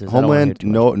Homeland. 2 senses. I don't wanna hear Homeland. too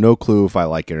much. No clue if I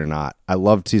like it or not. I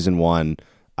loved season 1.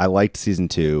 I liked season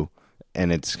 2,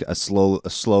 and it's a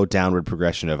slow downward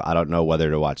progression of I don't know whether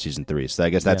to watch season 3. So I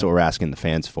guess that's what we're asking the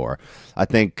fans for. I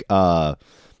think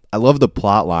I love the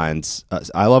plot lines.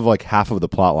 I love like half of the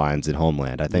plot lines in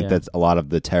Homeland. I think that a lot of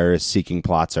the terrorist seeking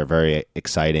plots are very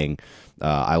exciting.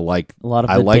 I like A lot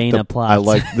of I the like Dana plots. I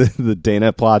like the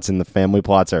Dana plots, and the family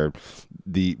plots are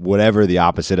whatever the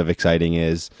opposite of exciting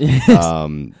is.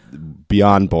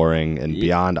 Beyond boring and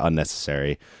beyond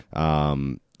unnecessary.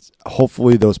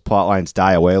 Hopefully those plot lines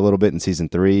die away a little bit in season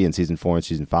 3 and season 4 and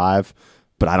season 5,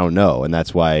 but I don't know, and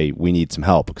that's why we need some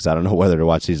help, because I don't know whether to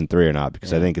watch season 3 or not,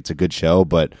 because I think it's a good show,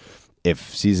 but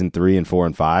if season 3 and 4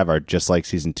 and 5 are just like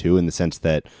season 2 in the sense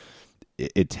that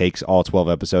it takes all 12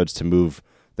 episodes to move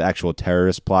the actual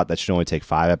terrorist plot that should only take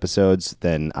 5 episodes,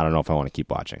 then I don't know if I want to keep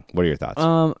watching. What are your thoughts?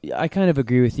 I kind of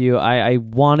agree with you. I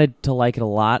wanted to like it a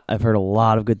lot. I've heard a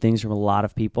lot of good things from a lot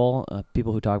of people.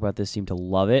 People who talk about this seem to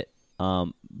love it.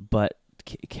 But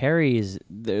Carrie is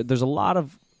there's a lot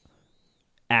of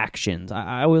actions.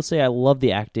 I will say I love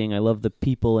the acting. I love the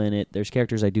people in it. There's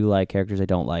characters I do like, characters I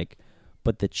don't like.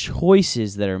 But the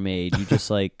choices that are made, you just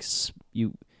like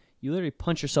you literally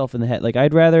punch yourself in the head. Like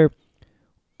I'd rather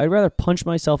punch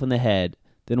myself in the head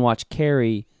than watch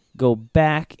Carrie go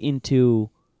back into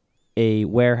a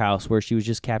warehouse where she was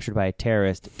just captured by a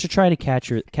terrorist to try to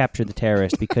capture the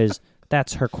terrorist because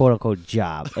that's her quote unquote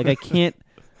job. Like I can't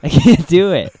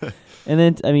do it. And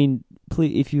then I mean,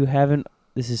 please, if you haven't,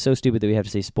 this is so stupid that we have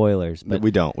to say spoilers. But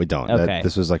we don't. Okay.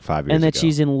 This was like 5 years and that ago.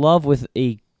 she's in love with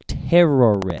a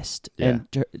terrorist, and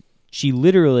she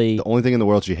literally The only thing in the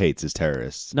world she hates is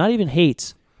terrorists. not even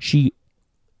hates. She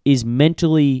is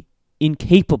mentally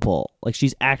incapable. Like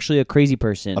she's actually a crazy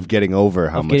person Of getting over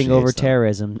how of much getting she over hates them.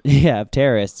 terrorism. Yeah, of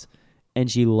terrorists, and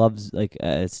she loves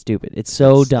it's stupid. It's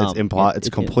so dumb. It's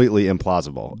completely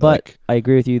implausible. But Like, I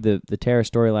agree with you. The terror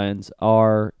storylines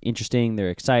are interesting. They're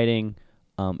exciting.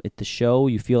 At the show,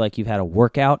 you feel like you've had a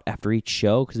workout after each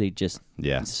show because they just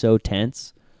yeah. it's so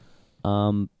tense.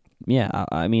 I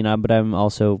mean, but I'm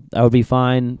also I would be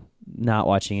fine not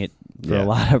watching it for Yeah. a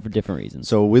lot of different reasons.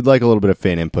 So we'd like a little bit of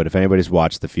fan input. If anybody's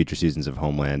watched the future seasons of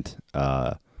Homeland,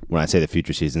 when I say the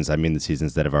future seasons, I mean the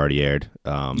seasons that have already aired.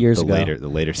 Years the ago. the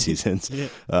later seasons,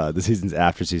 the seasons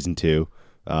after season 2.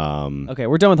 Okay,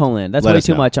 we're done with Homeland. That's Let way us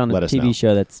too know. much on a Let us know. TV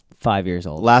show that's 5 years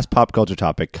old. Last pop culture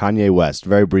topic: Kanye West.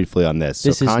 Very briefly on this.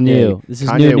 This so is Kanye, new. This is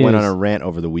Kanye new went news. on a rant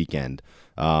over the weekend,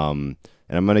 and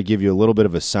I'm going to give you a little bit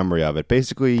of a summary of it.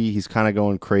 Basically, he's kind of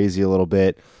going crazy a little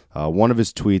bit. One of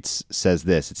his tweets says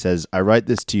this. It says, "I write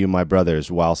this to you, my brothers,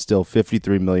 while still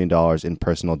 $53 million in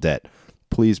personal debt.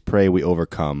 Please pray we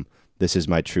overcome. This is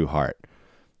my true heart."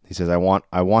 He says, I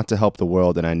want to help the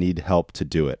world, and I need help to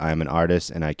do it. I am an artist,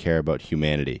 and I care about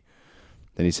humanity.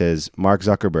 Then he says, Mark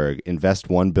Zuckerberg, invest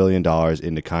 $1 billion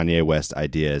into Kanye West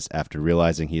ideas after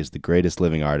realizing he is the greatest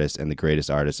living artist and the greatest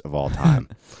artist of all time.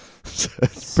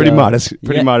 It's pretty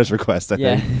modest request, I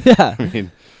think. Yeah. I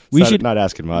mean, We not, should- not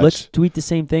asking much. Let's tweet the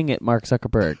same thing at Mark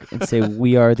Zuckerberg and say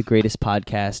we are the greatest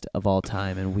podcast of all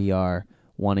time, and we are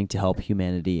wanting to help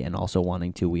humanity, and also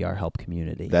wanting to we are help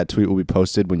community. That tweet will be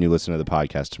posted when you listen to the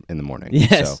podcast in the morning.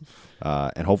 Yes.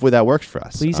 So, and hopefully that works for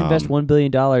us. Please invest $1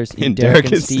 billion in in Derek Derek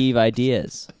and and Steve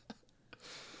ideas.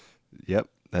 Yep,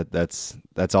 that's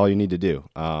all you need to do.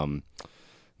 Then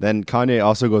Kanye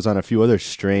also goes on a few other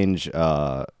strange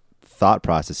thought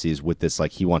processes with this,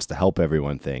 like he wants to help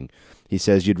everyone thing. He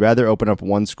says you'd rather open up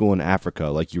one school in Africa,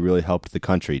 like you really helped the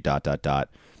country. ...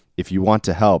 If you want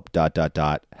to help ...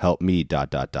 help me ...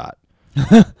 If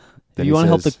you want to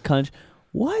help the country,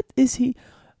 what is he?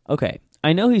 Okay,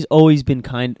 I know he's always been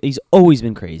kind. He's always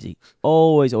been crazy.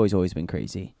 Always been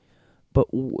crazy. But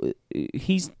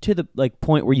he's to the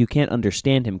point where you can't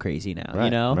understand him crazy now. Right,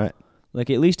 you know, right. Like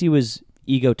at least he was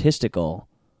egotistical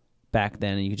back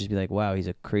then, and you could just be like, "Wow, he's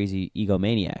a crazy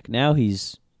egomaniac." Now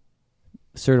he's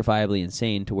certifiably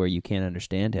insane to where you can't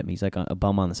understand him. He's like a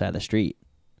bum on the side of the street.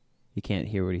 You can't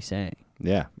hear what he's saying.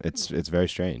 Yeah, it's very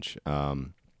strange.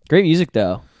 Great music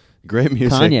though. Great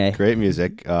music. Kanye. Great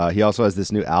music. He also has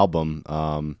this new album.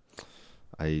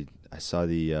 I saw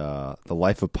the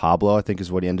Life of Pablo, I think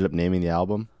is what he ended up naming the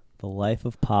album. The Life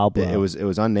of Pablo. It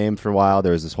was unnamed for a while.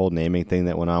 There was this whole naming thing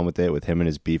that went on with it, with him and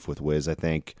his beef with Wiz, I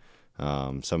think.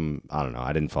 I don't know.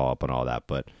 I didn't follow up on all that.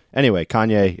 But anyway,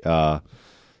 Kanye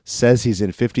says he's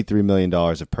in $53 million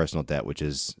of personal debt, which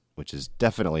is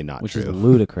definitely not which true. is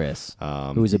ludicrous.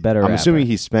 Who's a better I'm rapper. assuming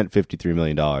he spent $53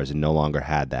 million and no longer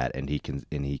had that, and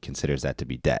he considers that to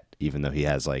be debt, even though he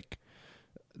has like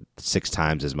 6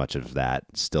 times as much of that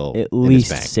still at in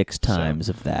least his bank. 6 times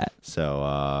of that.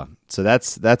 So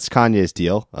that's Kanye's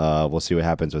deal. We'll see what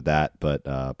happens with that, but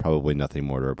probably nothing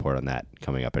more to report on that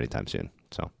coming up anytime soon.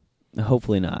 So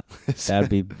Hopefully not. That would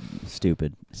be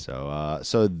stupid.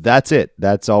 so that's it.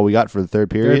 That's all we got for the third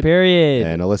period. Third period.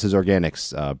 And Alyssa's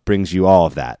Organics brings you all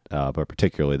of that, but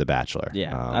particularly The Bachelor.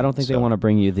 Yeah, I don't think they want to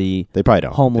bring you the They probably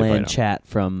don't. Homeland chat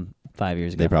from 5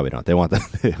 years ago. They probably don't. They want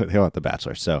the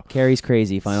Bachelor. So Carrie's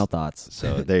crazy. Final thoughts.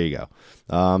 So there you go.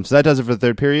 So that does it for the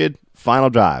third period. Final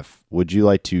drive. Would you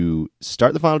like to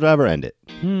start the final drive or end it?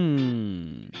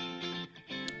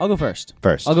 I'll go first.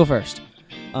 I'll go first.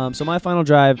 So my final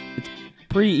drive, it's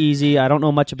pretty easy. I don't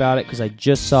know much about it because I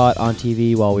just saw it on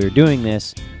TV while we were doing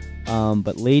this.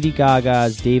 But Lady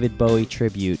Gaga's David Bowie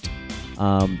tribute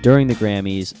during the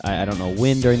Grammys. I don't know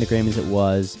when during the Grammys it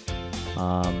was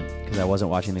because I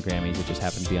wasn't watching the Grammys. It just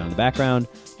happened to be on in the background.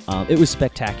 It was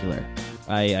spectacular.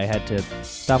 I had to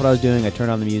stop what I was doing. I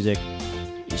turned on the music.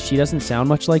 She doesn't sound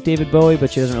much like David Bowie, but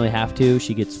she doesn't really have to.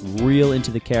 She gets real into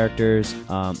the characters.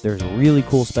 There's really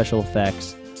cool special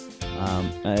effects.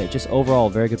 Just overall,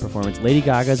 very good performance. Lady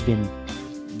Gaga's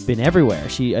been everywhere.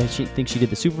 She thinks she did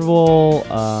the Super Bowl,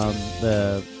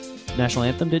 the national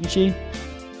anthem, didn't she?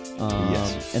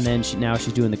 Yes. And then now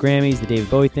she's doing the Grammys, the David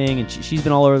Bowie thing, and she's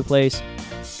been all over the place.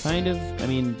 Kind of,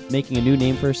 making a new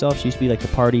name for herself. She used to be like the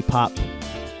party pop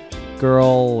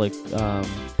girl, like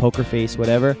poker face,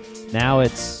 whatever. Now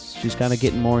she's kind of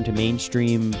getting more into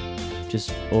mainstream,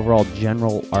 just overall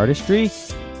general artistry.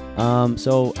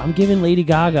 So I'm giving Lady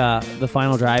Gaga the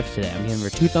final drive today. I'm giving her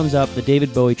 2 thumbs up. The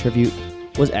David Bowie tribute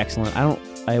was excellent.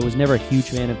 I was never a huge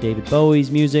fan of David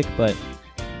Bowie's music, but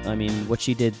what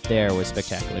she did there was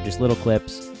spectacular. Just little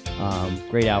clips,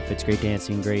 great outfits, great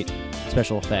dancing, great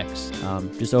special effects.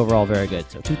 Just overall very good.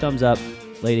 So 2 thumbs up.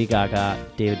 Lady Gaga,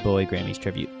 David Bowie Grammys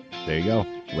tribute. There you go.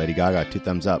 Lady Gaga, 2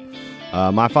 thumbs up.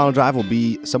 My final drive will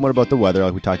be somewhat about the weather,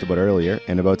 like we talked about earlier,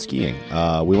 and about skiing.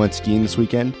 We went skiing this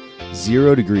weekend.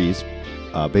 0 degrees,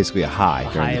 basically a high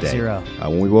during high the day. of 0.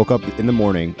 When we woke up in the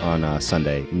morning on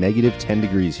Sunday, negative 10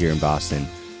 degrees here in Boston.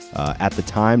 At the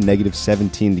time, negative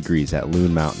 17 degrees at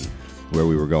Loon Mountain, where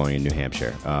we were going in New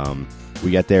Hampshire.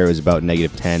 We got there, it was about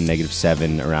negative 10, negative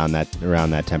 7, around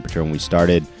that temperature when we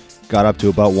started. Got up to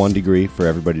about 1 degree for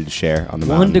everybody to share on the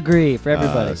mountain. 1 degree for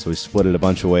everybody. So we split it a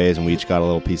bunch of ways, and we each got a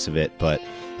little piece of it. But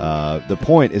the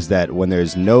point is that when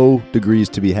there's no degrees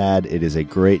to be had, it is a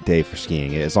great day for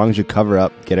skiing. As long as you cover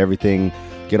up, get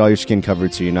all your skin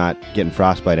covered so you're not getting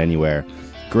frostbite anywhere.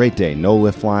 Great day. No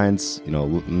lift lines,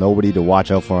 nobody to watch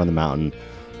out for on the mountain.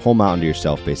 Whole mountain to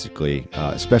yourself, basically,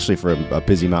 especially for a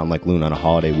busy mountain like Loon on a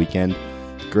holiday weekend.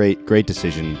 Great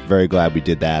decision. Very glad we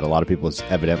did that. A lot of people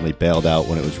evidently bailed out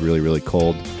when it was really, really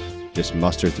cold. Just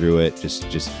muster through it.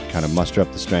 Just kind of muster up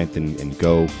the strength and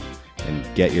go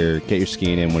and get your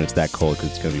skiing in when it's that cold,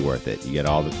 because it's going to be worth it. You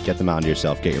get the mountain to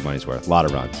yourself, get your money's worth. A lot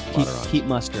of runs. Keep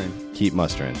mustering. Keep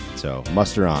mustering. So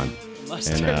muster on.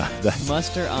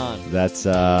 Muster on. That's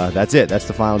it. That's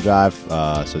the final drive.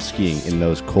 So skiing in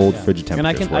those cold, frigid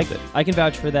temperatures. And worth it. I can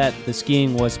vouch for that. The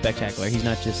skiing was spectacular. He's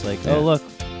not just like, oh look,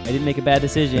 I didn't make a bad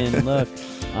decision. Look,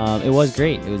 it was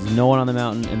great. It was no one on the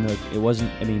mountain, and it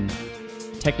wasn't.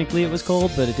 Technically it was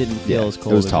cold, but it didn't feel as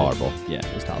cold. It was tolerable. It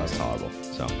was tolerable.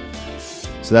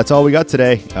 So that's all we got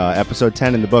today. Episode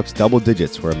 10 in the books, double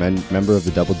digits. We're a member of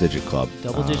the Double Digit Club.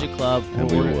 Double Digit Club. And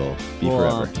we will be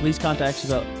forever. Please contact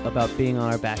us about being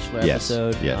on our Bachelor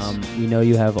episode. Yes. We know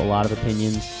you have a lot of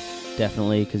opinions,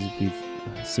 definitely, because we've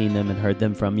seen them and heard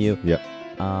them from you. Yep.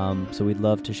 So we'd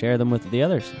love to share them with the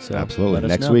others. So absolutely. let us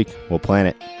Next know. week, we'll plan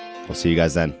it. We'll see you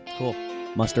guys then. Cool.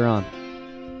 Muster on.